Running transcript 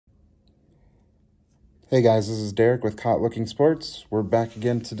Hey guys, this is Derek with Caught Looking Sports. We're back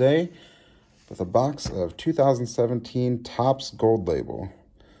again today with a box of 2017 Topps Gold Label.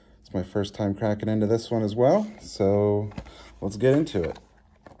 It's my first time cracking into this one as well, so let's get into it.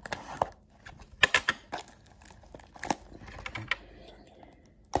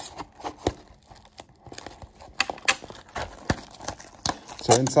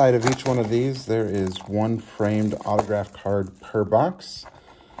 So inside of each one of these, there is one framed autograph card per box.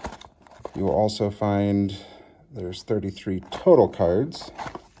 You will also find there's 33 total cards.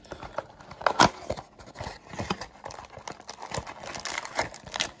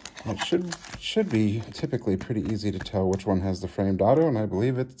 It should be typically pretty easy to tell which one has the framed auto, and I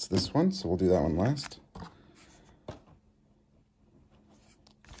believe it's this one, so we'll do that one last.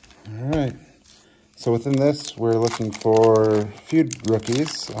 All right. So within this, we're looking for a few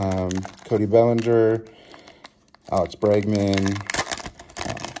rookies. Cody Bellinger, Alex Bregman,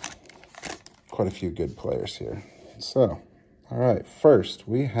 quite a few good players here. So, all right, first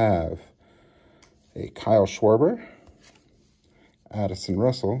we have a Kyle Schwarber, Addison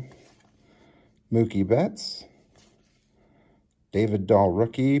Russell, Mookie Betts, David Dahl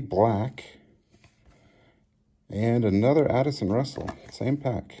rookie, black, and another Addison Russell, same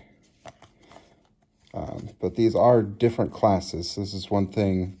pack. But these are different classes. This is one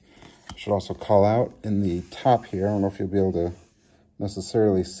thing I should also call out in the top here. I don't know if you'll be able to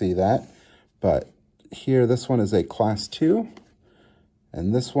necessarily see that, but here, this one is a Class 2,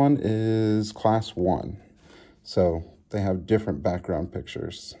 and this one is Class 1. So they have different background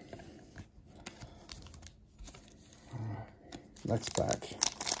pictures. Next pack.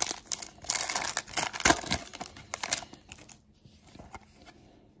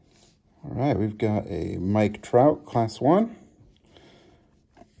 All right, we've got a Mike Trout, Class 1.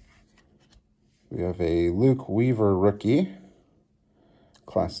 We have a Luke Weaver rookie,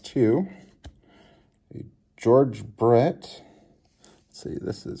 Class 2. A George Brett. Let's see,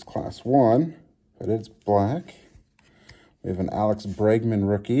 this is Class 1, but it's black. We have an Alex Bregman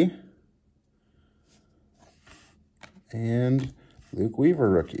rookie. And Luke Weaver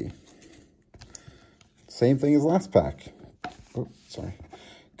rookie. Same thing as last pack. Oh, sorry.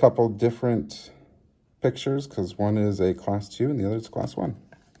 Couple different pictures because one is a Class 2 and the other is Class 1.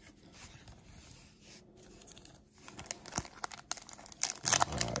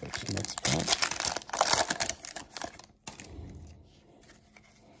 All right, next pack.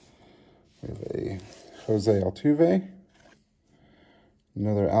 We have a Jose Altuve,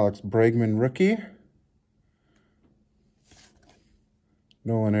 another Alex Bregman rookie,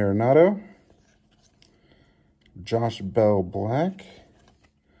 Nolan Arenado, Josh Bell black,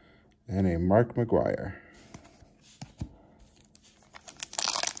 and a Mark McGwire.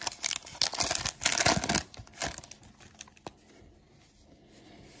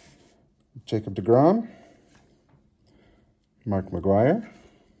 Jacob deGrom, Mark McGwire,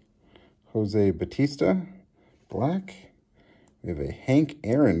 Jose Batista, black. We have a Hank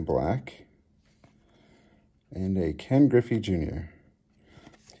Aaron black, and a Ken Griffey Jr.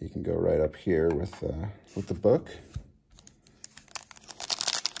 You can go right up here with the book.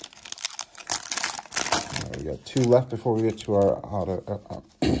 We got two left before we get to our auto,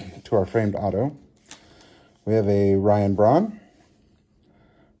 to our framed auto. We have a Ryan Braun,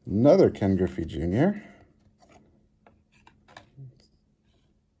 another Ken Griffey Jr.,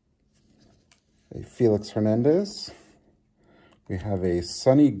 a Felix Hernandez. We have a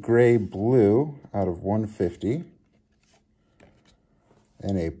Sonny Gray blue out of 150,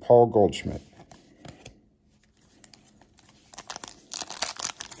 and a Paul Goldschmidt.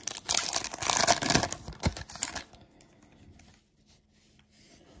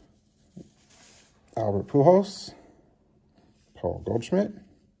 Albert Pujols, Paul Goldschmidt,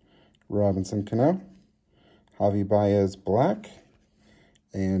 Robinson Cano, Javi Baez black,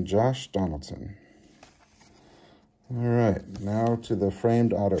 and Josh Donaldson. All right, now to the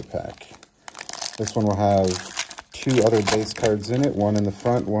framed auto pack. This one will have two other base cards in it, one in the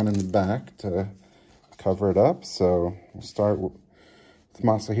front, one in the back to cover it up. So we'll start with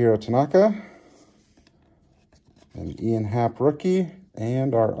Masahiro Tanaka, an Ian Happ rookie,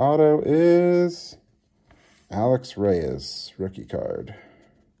 and our auto is Alex Reyes, rookie card.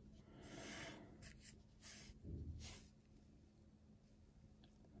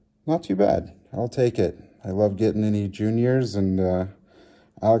 Not too bad. I'll take it. I love getting any juniors, and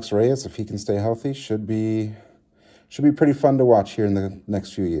Alex Reyes, if he can stay healthy, should be pretty fun to watch here in the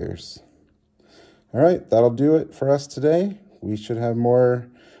next few years. All right, that'll do it for us today. We should have more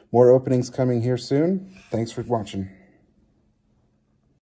openings coming here soon. Thanks for watching.